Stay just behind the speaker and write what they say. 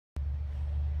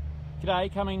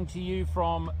G'day, coming to you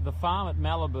from the farm at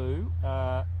Malibu,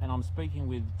 and I'm speaking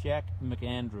with Jack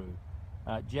McAndrew.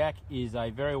 Jack is a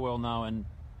very well-known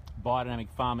biodynamic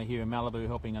farmer here in Malibu,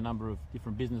 helping a number of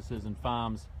different businesses and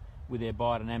farms with their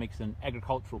biodynamics and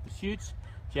agricultural pursuits.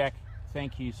 Jack,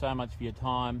 thank you so much for your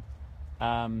time,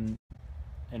 and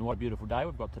what a beautiful day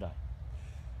we've got today.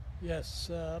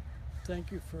 Yes,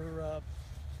 thank you for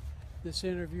this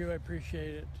interview. I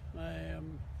appreciate it. I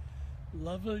am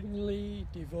lovingly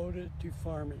devoted to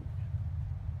farming.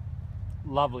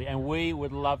 Lovely, and we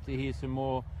would love to hear some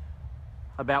more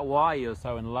about why you're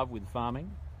so in love with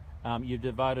farming. You've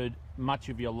devoted much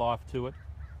of your life to it.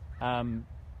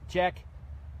 Jack,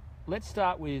 let's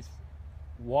start with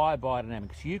why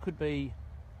biodynamics. You could be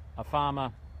a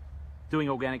farmer doing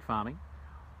organic farming.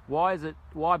 Why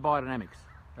biodynamics?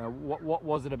 What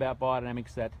was it about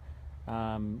biodynamics that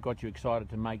got you excited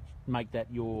to make that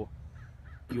your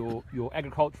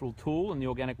agricultural tool in the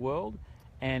organic world,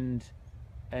 and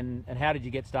how did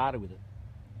you get started with it?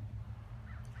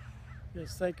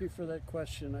 Yes, thank you for that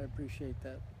question. I appreciate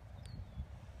that.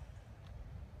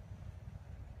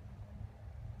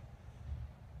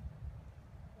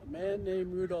 A man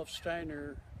named Rudolf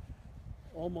Steiner,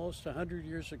 almost 100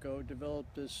 years ago,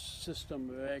 developed this system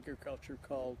of agriculture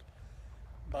called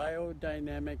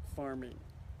biodynamic farming.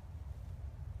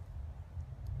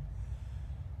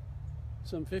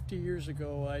 Some 50 years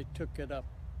ago, I took it up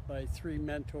by three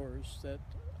mentors that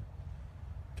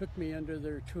took me under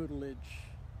their tutelage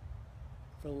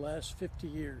for the last 50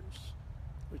 years,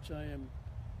 which I am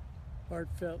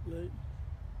heartfeltly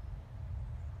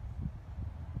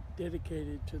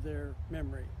dedicated to their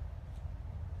memory.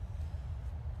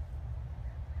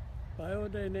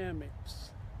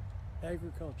 Biodynamics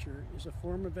agriculture is a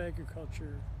form of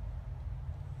agriculture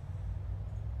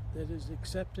that is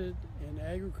accepted in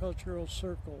agricultural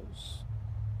circles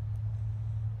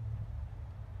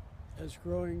as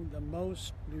growing the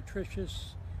most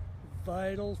nutritious,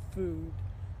 vital food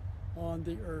on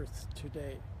the earth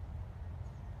today.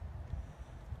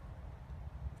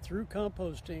 Through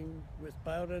composting with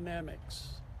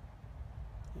biodynamics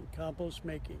and compost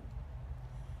making,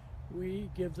 we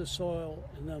give the soil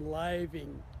an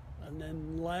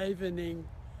enlivening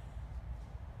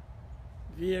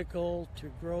vehicle to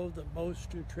grow the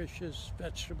most nutritious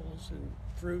vegetables and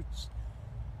fruits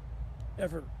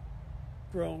ever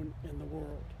grown in the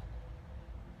world.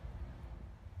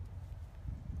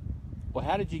 Well,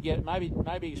 how did you get it? Maybe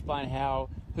explain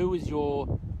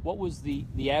what was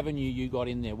the avenue you got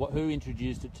in there? Who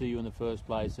introduced it to you in the first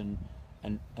place, and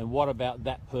what about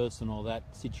that person or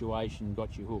that situation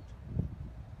got you hooked?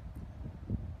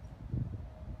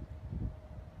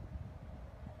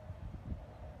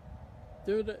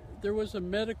 There was a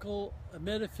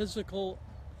metaphysical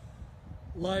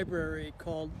library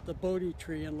called the Bodhi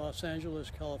Tree in Los Angeles,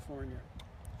 California.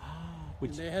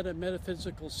 And they had a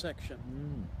metaphysical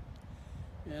section.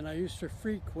 And I used to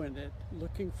frequent it,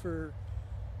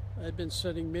 I'd been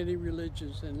studying many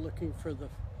religions and looking for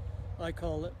I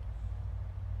call it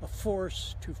a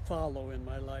force to follow in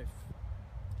my life.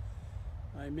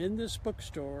 I'm in this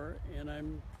bookstore and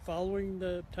I'm following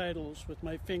the titles with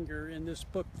my finger, and this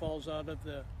book falls out of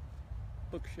the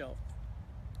bookshelf.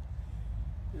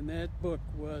 And that book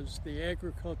was The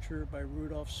Agriculture by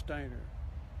Rudolf Steiner.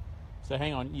 So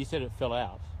hang on, you said it fell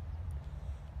out.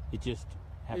 It just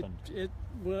happened.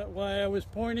 While I was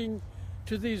pointing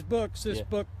to these books, this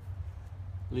book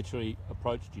literally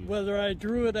approached you. Whether I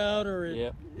drew it out or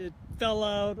it fell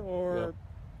out or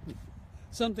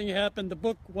something happened, the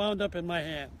book wound up in my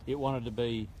hand. It wanted to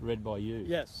be read by you.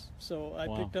 Yes. So I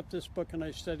picked up this book and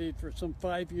I studied for some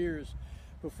 5 years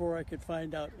before I could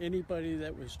find out anybody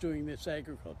that was doing this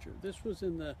agriculture. This was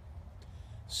in the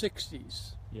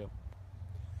 60s. Yep.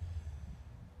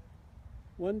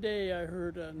 One day I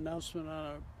heard an announcement on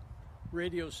a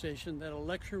radio station that a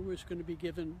lecture was going to be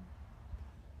given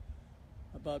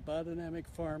about biodynamic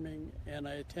farming, and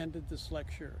I attended this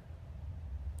lecture.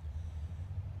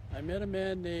 I met a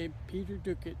man named Peter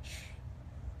Dukic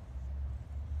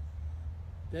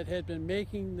that had been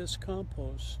making this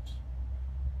compost,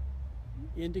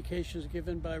 indications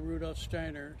given by Rudolf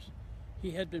Steiner.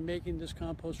 He had been making this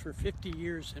compost for 50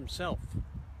 years himself.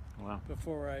 Wow.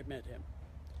 Before I met him.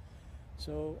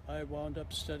 So I wound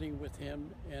up studying with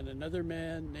him and another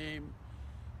man named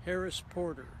Harris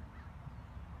Porter.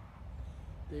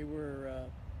 They were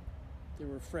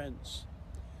friends.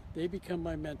 They become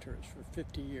my mentors for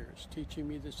 50 years, teaching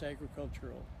me this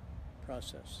agricultural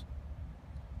process,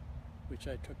 which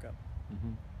I took up.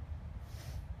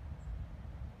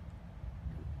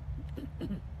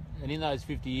 And in those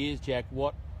 50 years, Jack,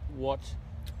 what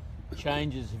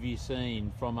changes have you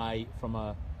seen from a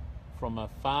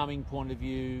farming point of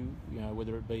view? You know,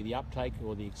 whether it be the uptake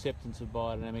or the acceptance of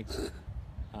biodynamics,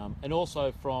 and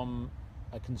also from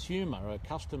a consumer, a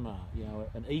customer, you know,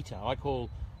 an eater. I call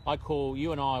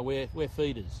you and I. We're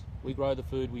feeders. We grow the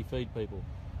food. We feed people.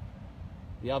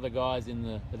 The other guys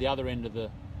at the other end of the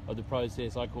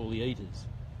process, I call the eaters.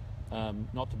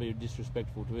 Not to be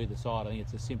disrespectful to either side. I think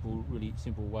it's a really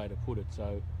simple way to put it.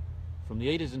 So, from the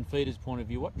eaters and feeders point of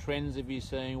view, what trends have you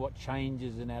seen? What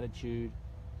changes in attitude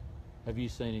have you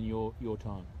seen in your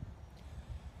time?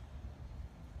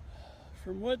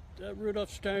 From what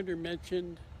Rudolf Steiner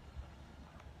mentioned,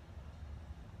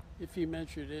 if he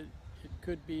mentioned it, it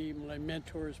could be my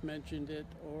mentors mentioned it,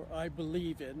 or I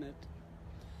believe in it,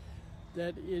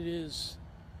 that it is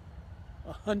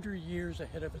 100 years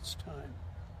ahead of its time,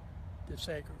 this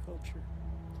agriculture.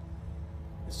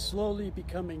 It's slowly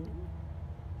becoming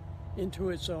into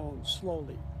its own,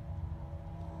 slowly.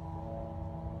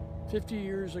 50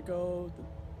 years ago,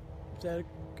 is that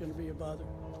going to be a bother?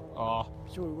 Oh,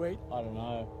 Should we wait? I don't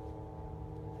know.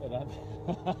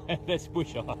 Let's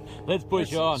push on. Let's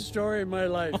push That's on. the story of my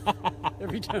life.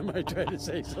 Every time I try to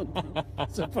say something,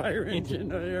 it's a fire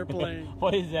engine or an airplane.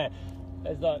 What is that?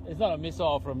 It's not a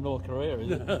missile from North Korea,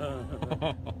 is it?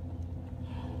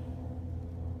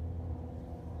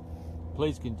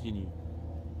 Please continue.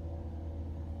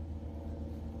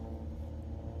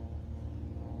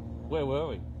 Where were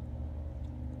we?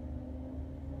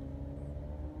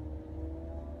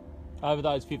 Over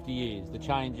those 50 years, the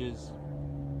changes,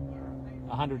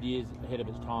 100 years ahead of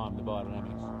its time, the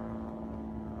biodynamics.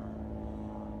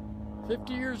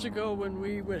 50 years ago, when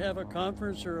we would have a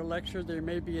conference or a lecture, there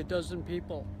may be a dozen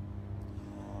people.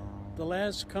 The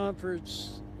last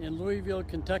conference in Louisville,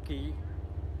 Kentucky,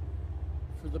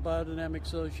 for the Biodynamic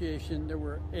Association, there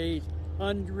were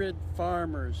 800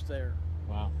 farmers there.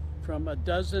 Wow. From a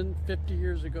dozen 50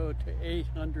 years ago to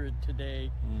 800 today.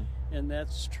 And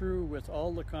that's true with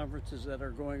all the conferences that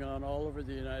are going on all over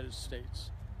the United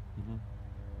States. Mm-hmm.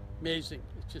 Amazing.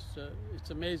 It's just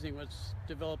it's amazing what's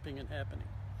developing and happening.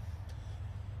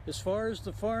 As far as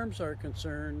the farms are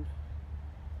concerned,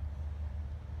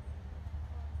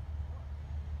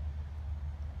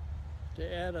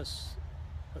 to add a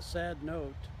sad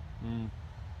note,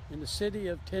 in the city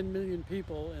of 10 million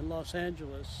people in Los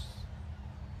Angeles,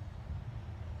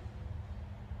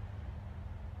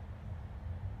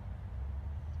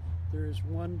 there is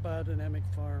one biodynamic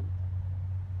farm.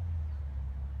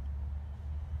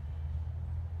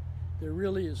 There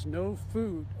really is no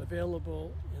food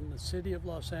available in the city of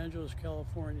Los Angeles,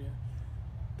 California,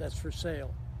 that's for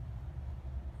sale.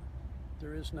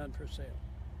 There is none for sale.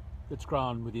 It's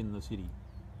grown within the city.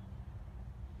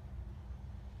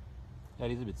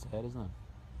 That is a bit sad, isn't it?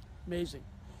 Amazing,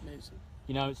 amazing.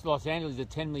 You know, it's Los Angeles is a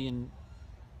 10 million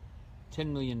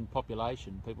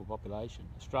people population.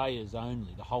 Australia's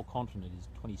only, the whole continent is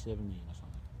 27 million or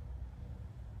something.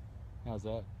 How's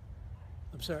that?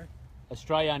 I'm sorry?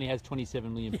 Australia only has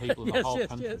 27 million people in the whole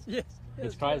country. Yes.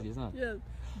 It's crazy, isn't it? Yeah,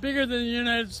 bigger than the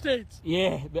United States.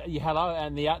 Yeah, but hello,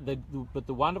 and but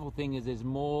the wonderful thing is there's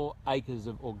more acres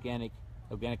of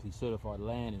organically certified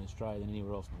land in Australia than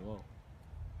anywhere else in the world.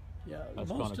 Yeah, That's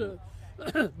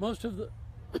most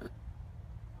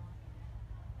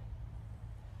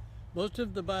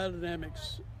of the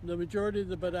biodynamics, the majority of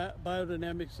the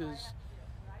biodynamics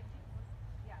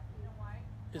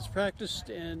is practiced,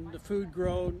 and the food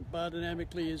grown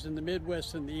biodynamically is in the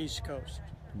Midwest and the East Coast.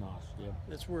 Nice, yeah.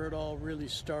 That's where it all really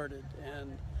started,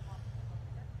 and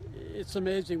it's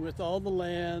amazing with all the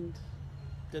land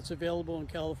that's available in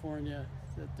California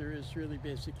that there is really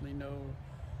basically no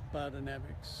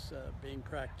biodynamics being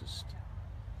practiced.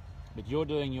 But you're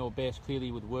doing your best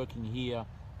clearly with working here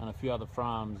and a few other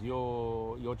farms.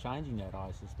 You're changing that,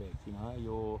 I suspect. You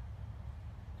know,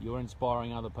 you're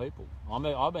inspiring other people.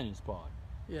 I've been inspired.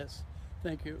 Yes,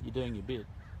 thank you. You're doing your bit.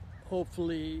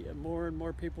 Hopefully more and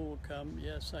more people will come.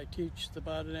 Yes, I teach the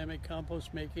biodynamic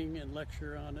compost making and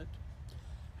lecture on it.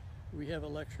 We have a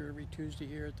lecture every Tuesday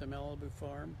here at the Malibu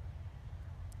farm.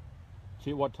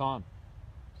 See, what time?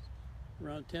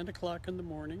 Around 10 o'clock in the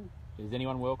morning. Is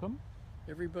anyone welcome?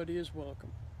 Everybody is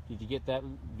welcome. Did you get that,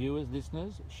 viewers,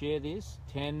 listeners? Share this.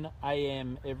 10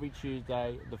 a.m. every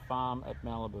Tuesday, the farm at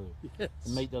Malibu. Yes.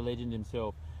 And meet the legend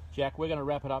himself. Jack, we're going to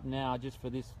wrap it up now just for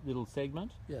this little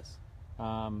segment. Yes.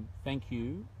 Thank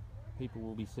you. People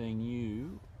will be seeing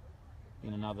you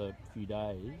in another few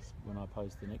days when I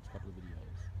post the next couple of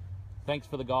videos. Thanks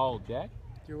for the gold, Jack.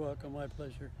 You're welcome. My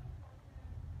pleasure.